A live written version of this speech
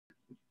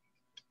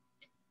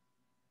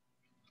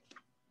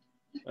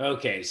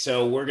Okay,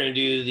 so we're going to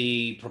do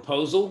the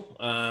proposal,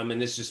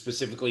 and this is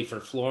specifically for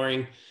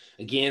flooring.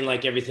 Again,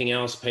 like everything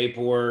else,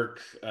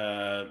 paperwork,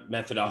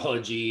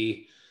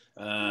 methodology,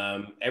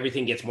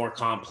 everything gets more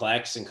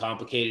complex and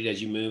complicated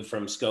as you move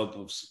from scope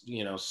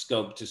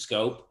to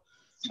scope.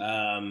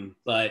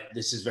 But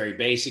this is very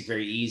basic,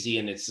 very easy,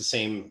 and it's the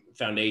same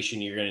foundation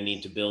you're going to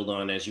need to build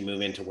on as you move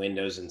into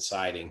windows and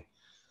siding.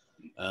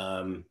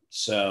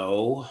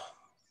 So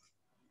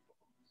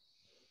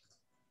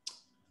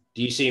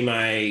do you see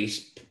my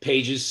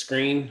pages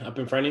screen up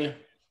in front of you?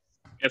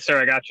 Yes,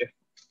 sir. I got you.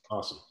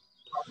 Awesome.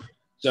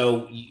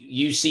 So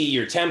you see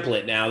your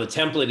template now. The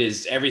template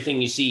is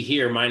everything you see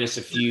here minus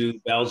a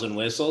few bells and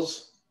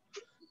whistles.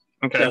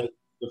 Okay. So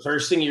the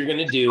first thing you're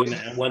going to do, and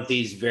I want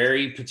these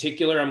very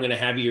particular, I'm going to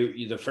have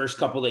you, the first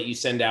couple that you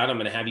send out, I'm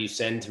going to have you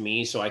send to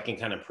me so I can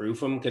kind of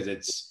proof them, because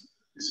it's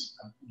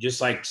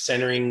just like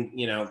centering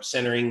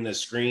the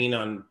screen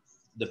on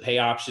the pay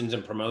options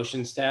and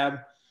promotions tab.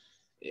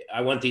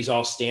 I want these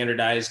all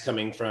standardized,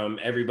 coming from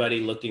everybody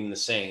looking the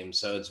same.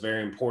 So it's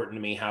very important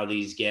to me how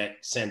these get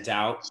sent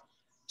out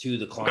to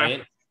the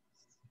client. Okay.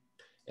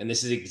 And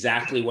this is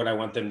exactly what I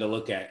want them to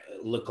look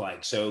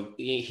like. So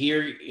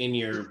here in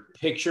your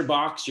picture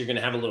box, you're going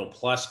to have a little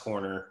plus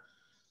corner,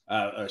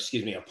 a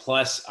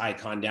plus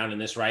icon down in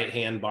this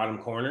right-hand bottom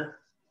corner.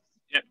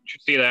 Yep,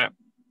 should see that.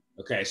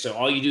 Okay, so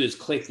all you do is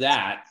click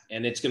that,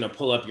 and it's going to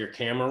pull up your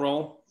camera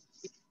roll.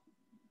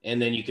 And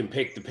then you can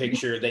pick the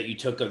picture that you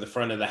took of the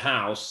front of the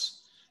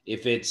house.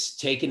 If it's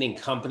taken in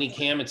company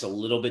cam, it's a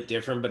little bit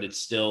different, but it's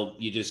still,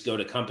 you just go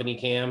to company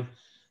cam,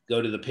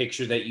 go to the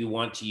picture that you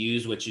want to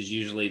use, which is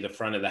usually the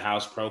front of the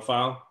house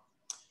profile.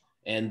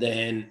 And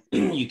then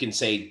you can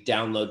say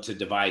download to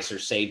device or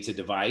save to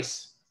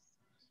device.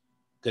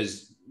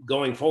 Because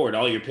going forward,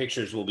 all your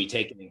pictures will be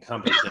taken in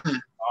company cam.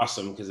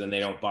 Awesome, because then they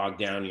don't bog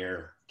down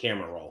your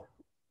camera roll.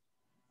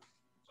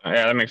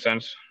 Yeah, that makes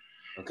sense.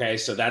 Okay,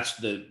 so that's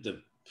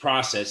the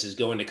process, is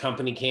go into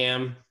company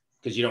cam,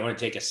 because you don't want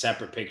to take a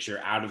separate picture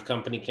out of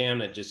company cam.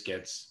 That just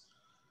gets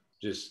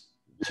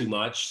too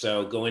much.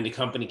 So go into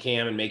company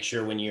cam and make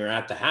sure when you're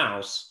at the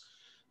house,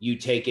 you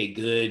take a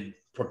good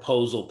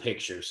proposal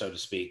picture, so to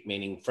speak,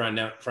 meaning front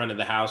of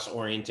the house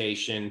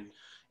orientation,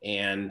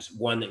 and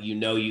one that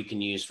you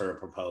can use for a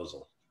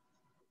proposal.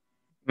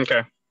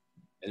 Okay.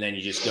 And then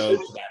you just go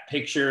to that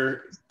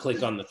picture,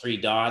 click on the three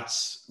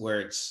dots where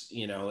it's,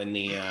 in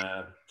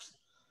the,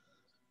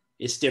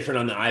 it's different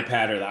on the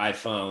iPad or the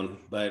iPhone,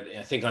 but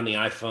I think on the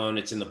iPhone,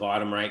 it's in the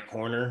bottom right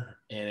corner,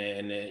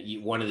 and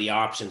one of the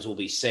options will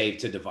be save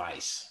to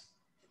device.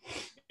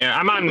 Yeah,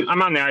 I'm on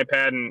the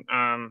iPad, and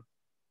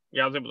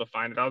yeah, I was able to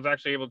find it. I was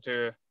actually able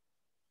to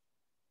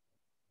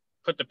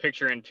put the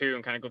picture in too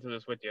and kind of go through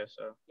this with you.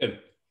 So good.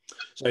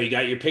 So you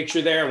got your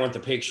picture there. I want the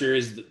picture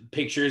is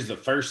the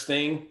first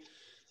thing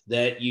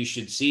that you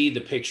should see.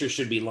 The picture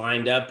should be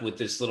lined up with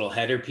this little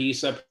header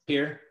piece up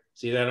here.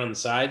 See that on the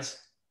sides?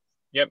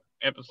 Yep,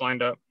 it's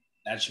lined up.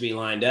 That should be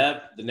lined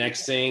up. The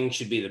next thing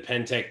should be the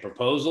Penntek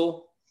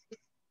proposal.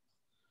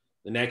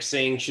 The next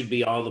thing should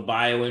be all the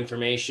bio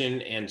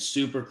information, and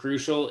super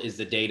crucial is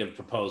the date of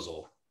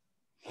proposal.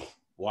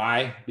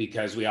 Why?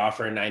 Because we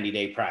offer a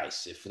 90-day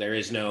price. If there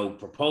is no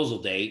proposal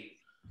date,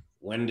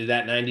 when did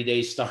that 90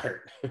 days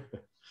start?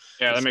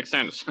 Yeah, that makes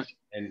sense.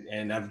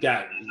 And I've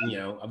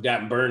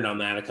gotten burned on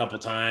that a couple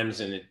times,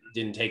 and it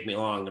didn't take me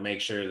long to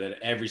make sure that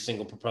every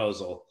single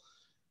proposal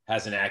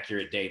has an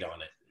accurate date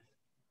on it.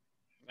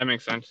 That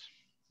makes sense.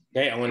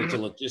 Okay, I want it to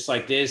look just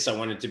like this. I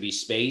want it to be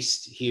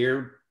spaced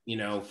here,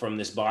 from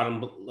this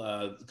bottom,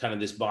 kind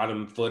of this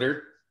bottom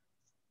footer.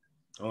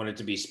 I want it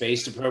to be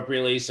spaced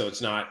appropriately so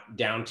it's not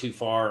down too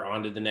far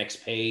onto the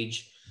next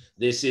page.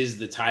 This is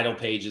the title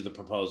page of the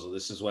proposal.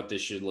 This is what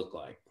this should look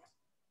like.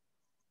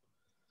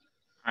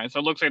 All right, so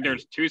it looks like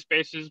there's 2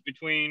 spaces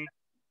between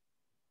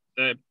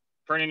the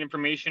pertinent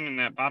information and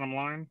that bottom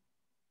line.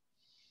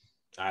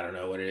 I don't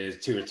know what it is,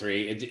 2 or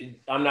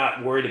 3. I'm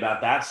not worried about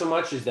that so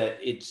much as that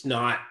it's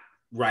not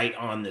right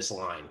on this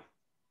line.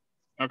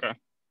 Okay.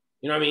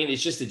 You know what I mean?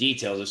 It's just the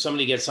details. If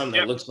somebody gets something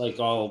that looks like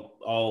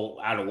all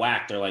out of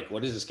whack, they're like,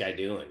 what is this guy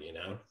doing,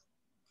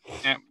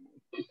 Yeah,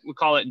 we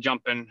call it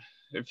jumping.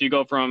 If you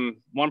go from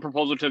one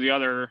proposal to the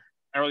other,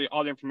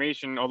 all the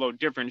information, although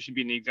different, should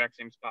be in the exact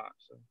same spot.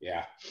 So.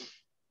 Yeah.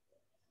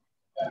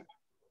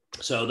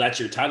 So that's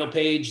your title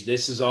page.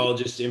 This is all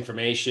just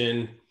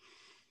information,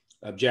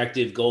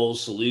 objective,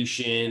 goals,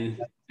 solution,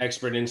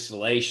 expert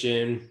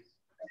installation,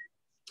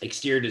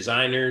 exterior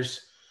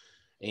designers.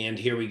 And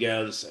here we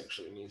go. This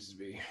actually needs to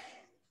be,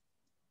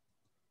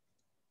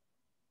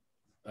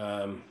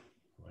 why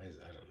is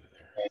that under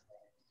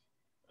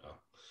there?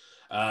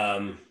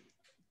 Oh.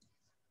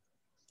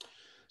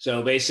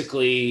 So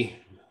basically,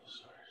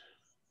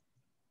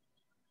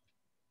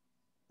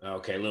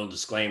 okay, a little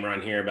disclaimer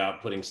on here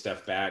about putting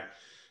stuff back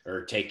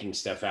or taking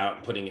stuff out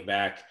and putting it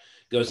back.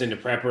 Goes into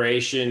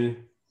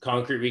preparation,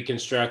 concrete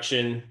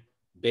reconstruction,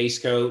 base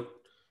coat,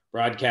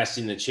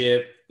 broadcasting the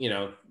chip,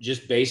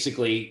 just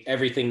basically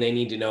everything they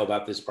need to know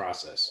about this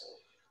process.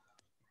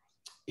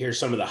 Here's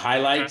some of the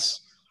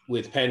highlights.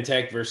 with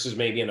Penntek versus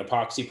maybe an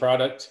epoxy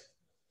product.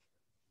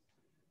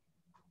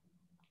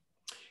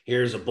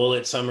 Here's a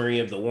bullet summary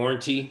of the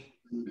warranty.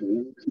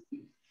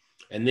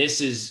 And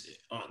this is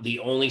the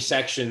only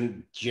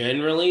section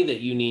generally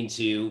that you need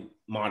to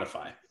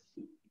modify.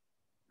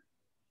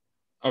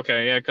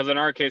 Okay, yeah, because in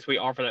our case, we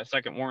offer that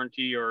second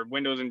warranty, or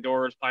windows and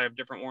doors probably have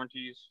different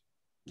warranties.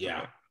 Yeah.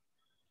 Okay.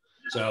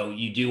 So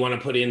you do want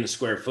to put in the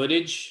square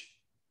footage.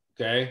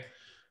 Okay.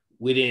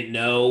 We didn't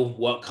know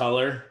what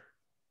color,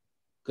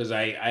 because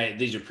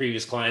these are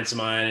previous clients of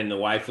mine, and the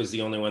wife was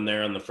the only one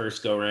there on the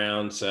first go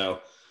round.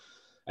 So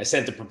I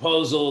sent the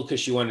proposal because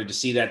she wanted to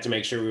see that to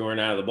make sure we weren't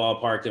out of the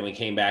ballpark. Then we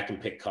came back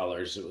and picked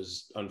colors. It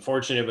was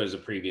unfortunate, but it was a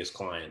previous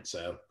client.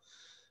 So,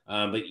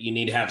 but you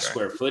need to have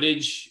square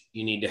footage.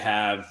 You need to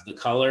have the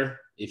color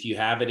if you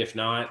have it. If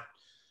not,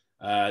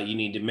 you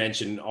need to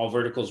mention all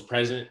verticals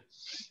present,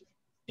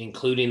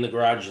 including the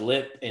garage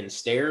lip and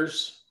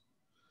stairs.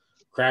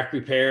 Crack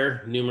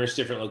repair, numerous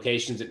different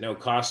locations at no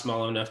cost,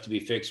 small enough to be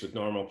fixed with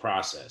normal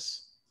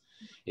process.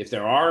 If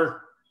there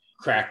are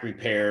crack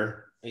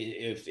repair,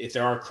 if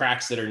there are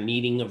cracks that are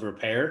needing of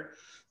repair,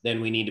 then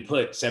we need to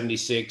put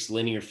 76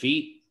 linear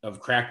feet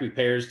of crack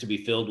repairs to be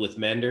filled with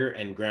mender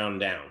and ground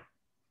down.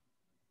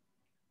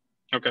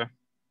 Okay.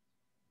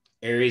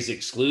 Areas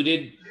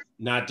excluded,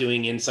 not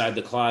doing inside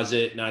the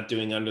closet, not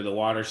doing under the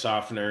water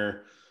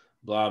softener,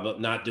 blah, blah,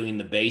 not doing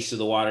the base of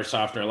the water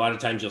softener. A lot of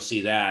times you'll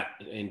see that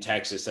in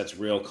Texas. That's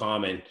real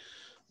common.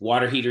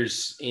 Water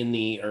heaters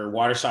or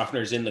water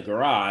softeners in the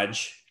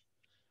garage.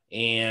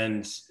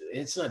 And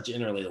it's not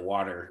generally the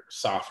water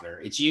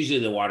softener. It's usually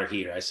the water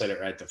heater. I said it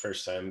right the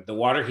first time. The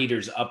water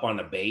heater's up on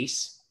a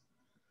base.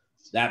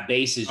 That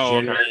base is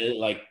generally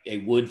like a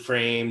wood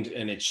framed,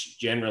 and it's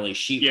generally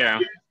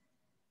sheetrock.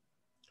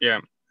 Yeah.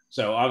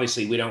 So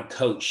obviously we don't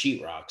coat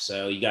sheetrock.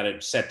 So you got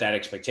to set that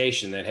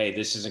expectation that, hey,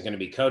 this isn't going to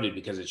be coated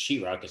because it's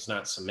sheetrock. It's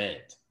not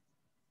cement.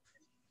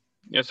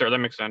 Yes, sir. That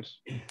makes sense.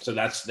 So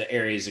that's the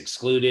areas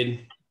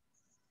excluded.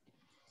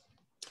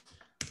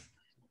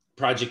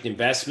 Project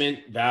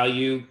investment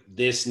value.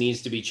 This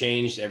needs to be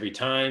changed every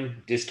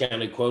time.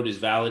 Discounted quote is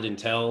valid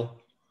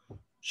until,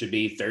 should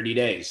be 30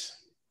 days.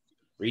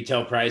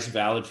 Retail price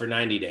valid for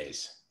 90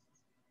 days.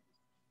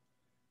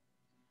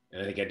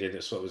 And I think I did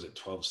this, what was it,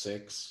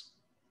 12/6?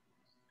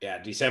 Yeah,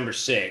 December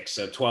 6th,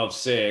 so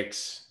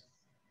 12/6,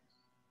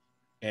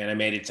 and I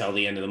made it till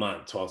the end of the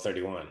month,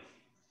 12/31.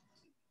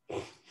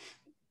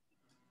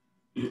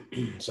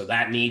 So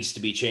that needs to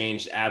be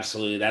changed.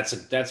 Absolutely.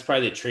 That's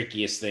probably the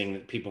trickiest thing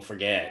that people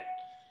forget,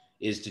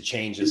 is to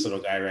change this little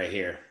guy right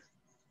here.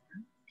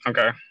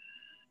 Okay.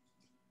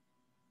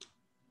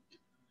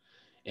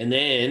 And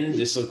then,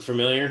 this look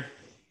familiar?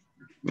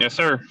 Yes,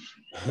 sir.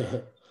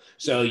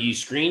 So you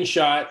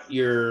screenshot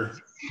your,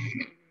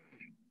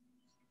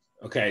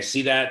 okay,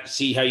 see that?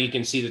 See how you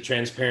can see the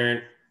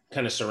transparent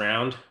kind of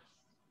surround?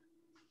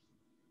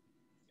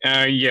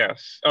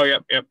 Yes. Oh,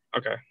 yep.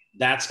 Okay.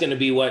 That's going to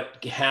be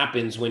what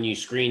happens when you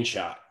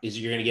screenshot, is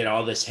you're going to get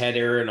all this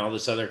header and all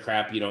this other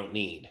crap you don't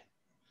need.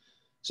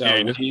 So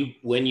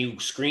when you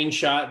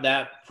screenshot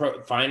that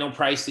final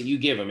price that you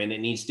give them, and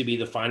it needs to be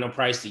the final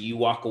price that you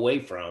walk away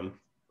from,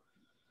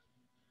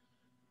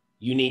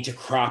 you need to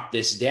crop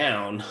this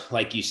down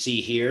like you see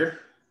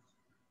here.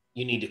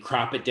 You need to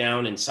crop it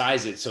down and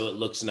size it so it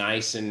looks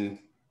nice and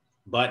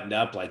buttoned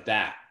up like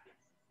that.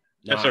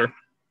 Yes, sir.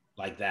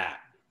 Like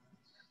that.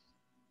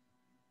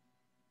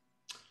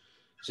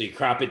 So you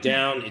crop it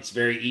down. It's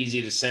very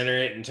easy to center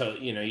it until,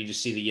 you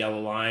just see the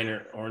yellow line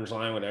or orange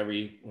line, whatever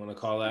you want to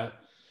call that.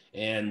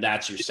 And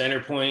that's your center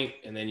point.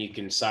 And then you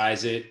can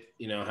size it,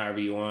 however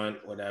you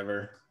want,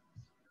 whatever.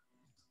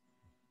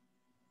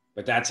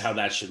 But that's how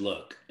that should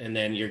look. And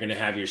then you're going to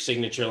have your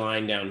signature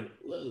line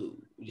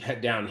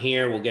down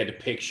here. We'll get a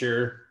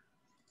picture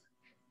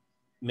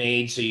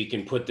made so you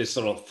can put this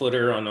little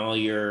footer on all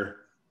your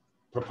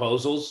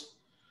proposals.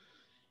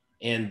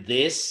 And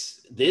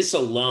this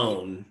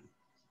alone,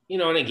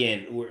 and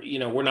again,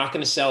 we're not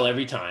going to sell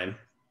every time.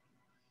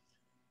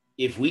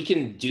 If we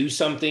can do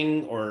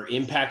something or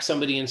impact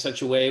somebody in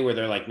such a way where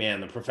they're like, man,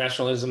 the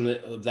professionalism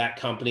of that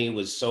company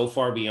was so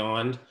far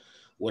beyond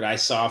what I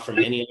saw from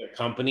any other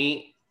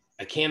company,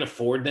 I can't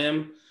afford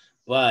them,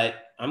 but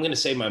I'm going to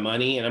save my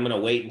money and I'm going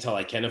to wait until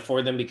I can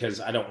afford them because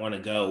I don't want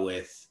to go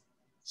with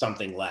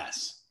something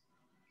less.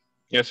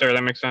 Yes, sir.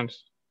 That makes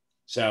sense.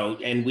 So,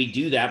 and we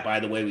do that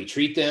by the way we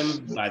treat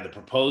them, by the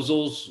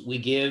proposals we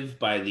give,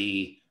 by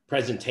the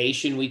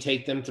presentation we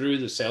take them through,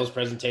 the sales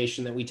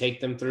presentation that we take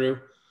them through.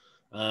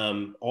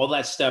 All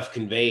that stuff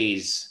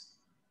conveys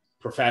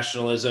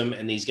professionalism,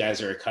 and these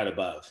guys are a cut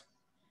above.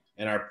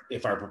 And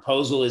if our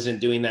proposal isn't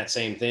doing that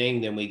same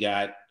thing, then we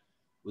got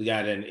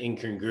an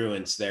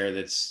incongruence there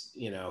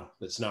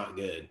that's not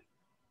good.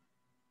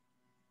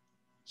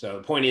 So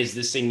the point is,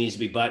 this thing needs to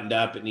be buttoned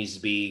up. It needs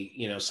to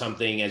be,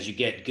 something, as you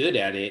get good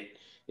at it,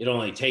 it'll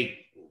only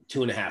take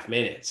 2.5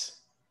 minutes.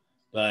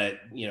 But,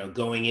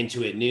 going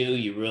into it new,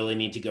 you really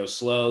need to go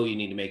slow. You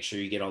need to make sure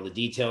you get all the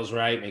details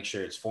right, make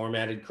sure it's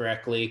formatted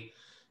correctly,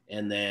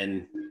 and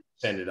then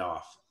send it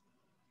off.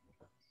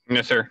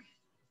 Yes, sir.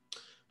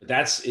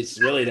 It's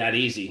really that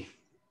easy.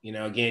 You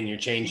know, again, you're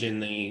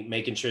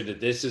making sure that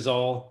this is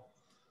all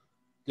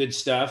good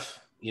stuff,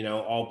 you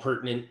know, all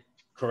pertinent,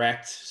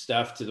 correct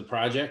stuff to the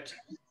project.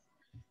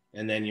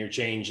 And then you're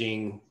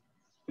changing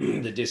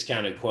the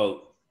discounted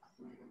quote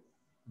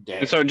day.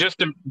 And so just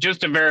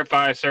to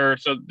verify, sir,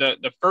 so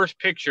the first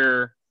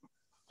picture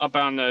up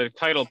on the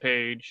title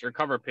page or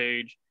cover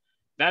page,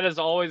 that is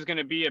always going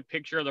to be a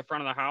picture of the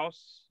front of the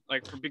house.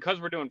 Like, because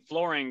we're doing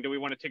flooring, do we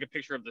want to take a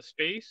picture of the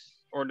space,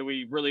 or do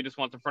we really just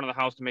want the front of the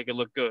house to make it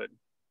look good?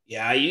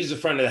 Yeah, I use the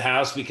front of the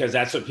house because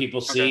that's what people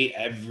see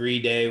every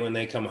day when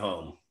they come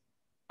home.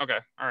 Okay.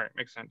 All right.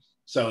 Makes sense.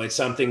 So it's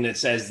something that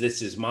says,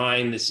 this is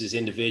mine, this is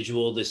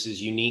individual, this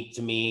is unique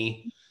to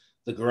me.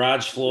 The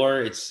garage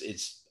floor,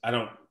 I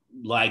don't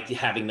like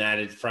having that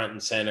at front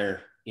and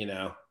center, you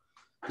know,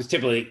 because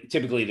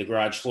typically the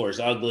garage floor is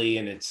ugly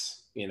and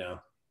it's, you know.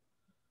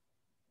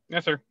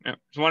 Yes, sir. Yeah.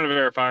 Just wanted to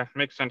verify.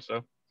 Makes sense,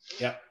 though.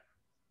 Yep.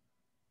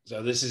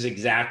 So this is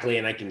exactly,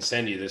 and I can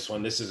send you this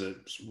one. This is a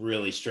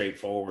really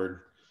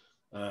straightforward.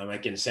 I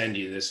can send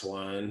you this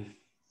one.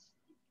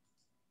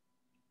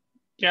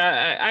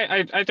 Yeah,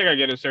 I think I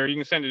get it, sir. You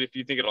can send it if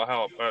you think it'll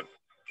help, but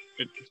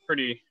it's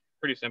pretty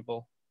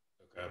simple.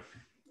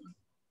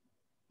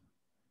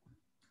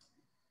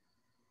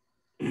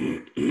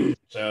 Okay.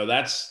 So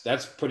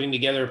that's putting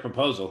together a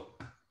proposal.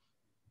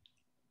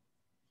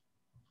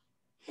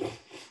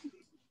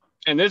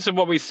 And this is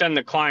what we send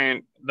the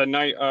client the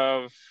night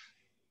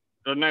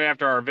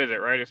after our visit,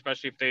 right?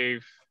 Especially if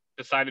they've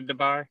decided to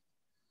buy.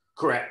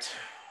 Correct.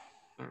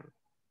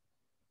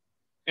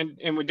 And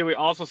do we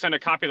also send a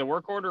copy of the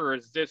work order, or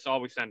is this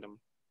all we send them?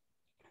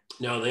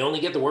 No, they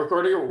only get the work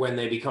order when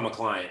they become a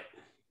client.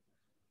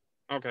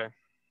 Okay.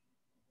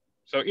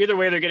 So either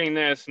way, they're getting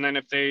this, and then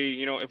if they,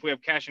 you know, if we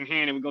have cash in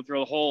hand and we go through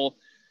the whole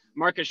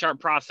market sharp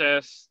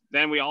process,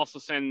 then we also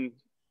send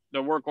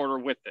the work order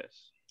with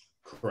this.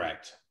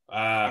 Correct.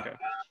 Okay.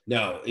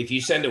 No, if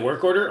you send a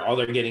work order, all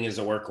they're getting is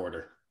a work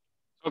order.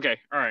 Okay.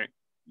 All right.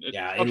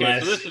 Yeah. Okay.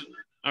 Unless, so this is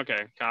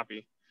okay.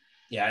 Copy.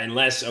 Yeah.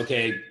 Unless,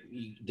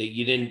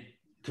 you didn't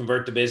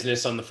convert the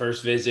business on the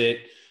first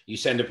visit, you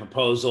send a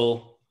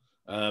proposal.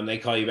 They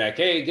call you back.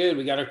 Hey, good.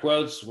 We got our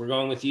quotes. We're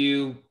going with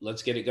you.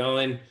 Let's get it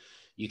going.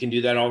 You can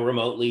do that all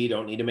remotely. You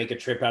don't need to make a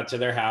trip out to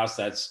their house.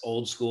 That's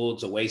old school.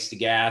 It's a waste of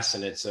gas,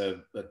 and it's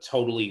a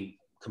totally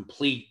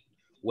complete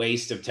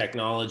waste of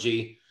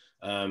technology.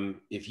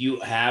 If you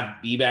have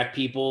BBAC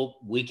people,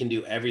 we can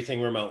do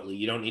everything remotely.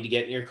 You don't need to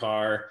get in your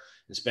car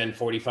and spend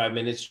 45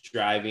 minutes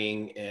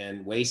driving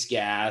and waste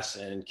gas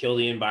and kill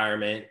the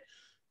environment.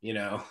 You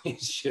know,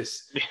 it's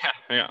just,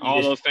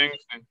 those things.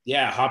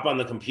 Yeah. Hop on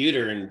the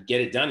computer and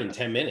get it done in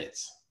 10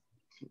 minutes.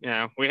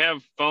 Yeah. We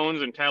have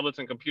phones and tablets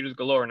and computers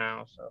galore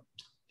now. So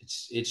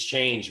it's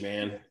changed,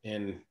 man.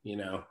 And, you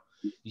know,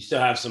 you still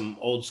have some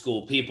old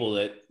school people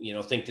that, you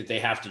know, think that they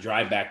have to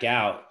drive back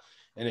out.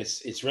 And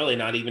it's really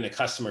not even a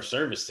customer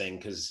service thing,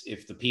 because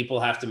if the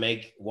people have to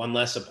make one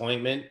less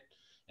appointment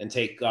and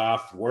take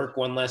off work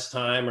one less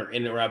time or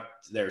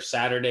interrupt their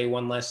Saturday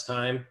one less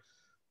time,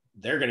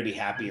 they're going to be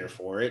happier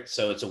for it.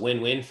 So it's a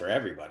win-win for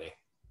everybody.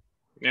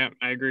 Yeah,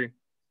 I agree.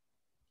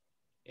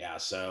 Yeah.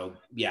 So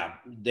yeah,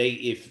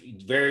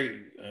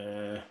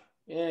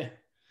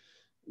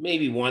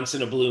 maybe once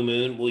in a blue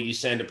moon will you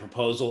send a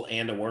proposal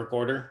and a work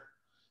order.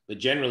 But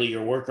generally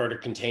your work order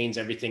contains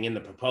everything in the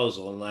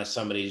proposal, unless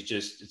somebody's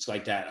just, it's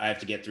like that, I have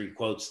to get 3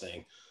 quotes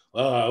thing.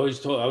 Well, I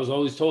was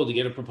always told to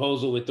get a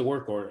proposal with the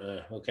work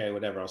order. Okay,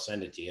 whatever, I'll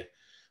send it to you.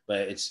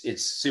 But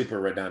it's super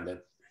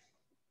redundant.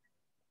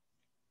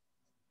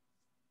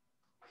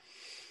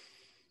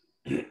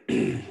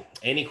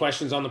 Any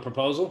questions on the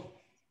proposal?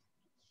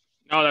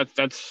 No,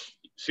 that's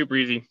super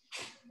easy.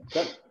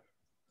 Okay.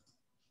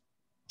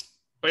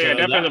 But yeah,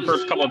 definitely the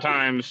first couple of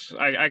times,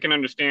 I can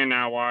understand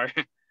now why.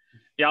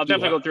 Yeah, I'll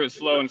definitely go through it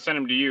slow and send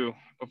them to you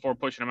before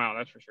pushing them out.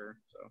 That's for sure.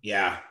 So.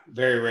 Yeah,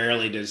 very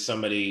rarely does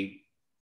somebody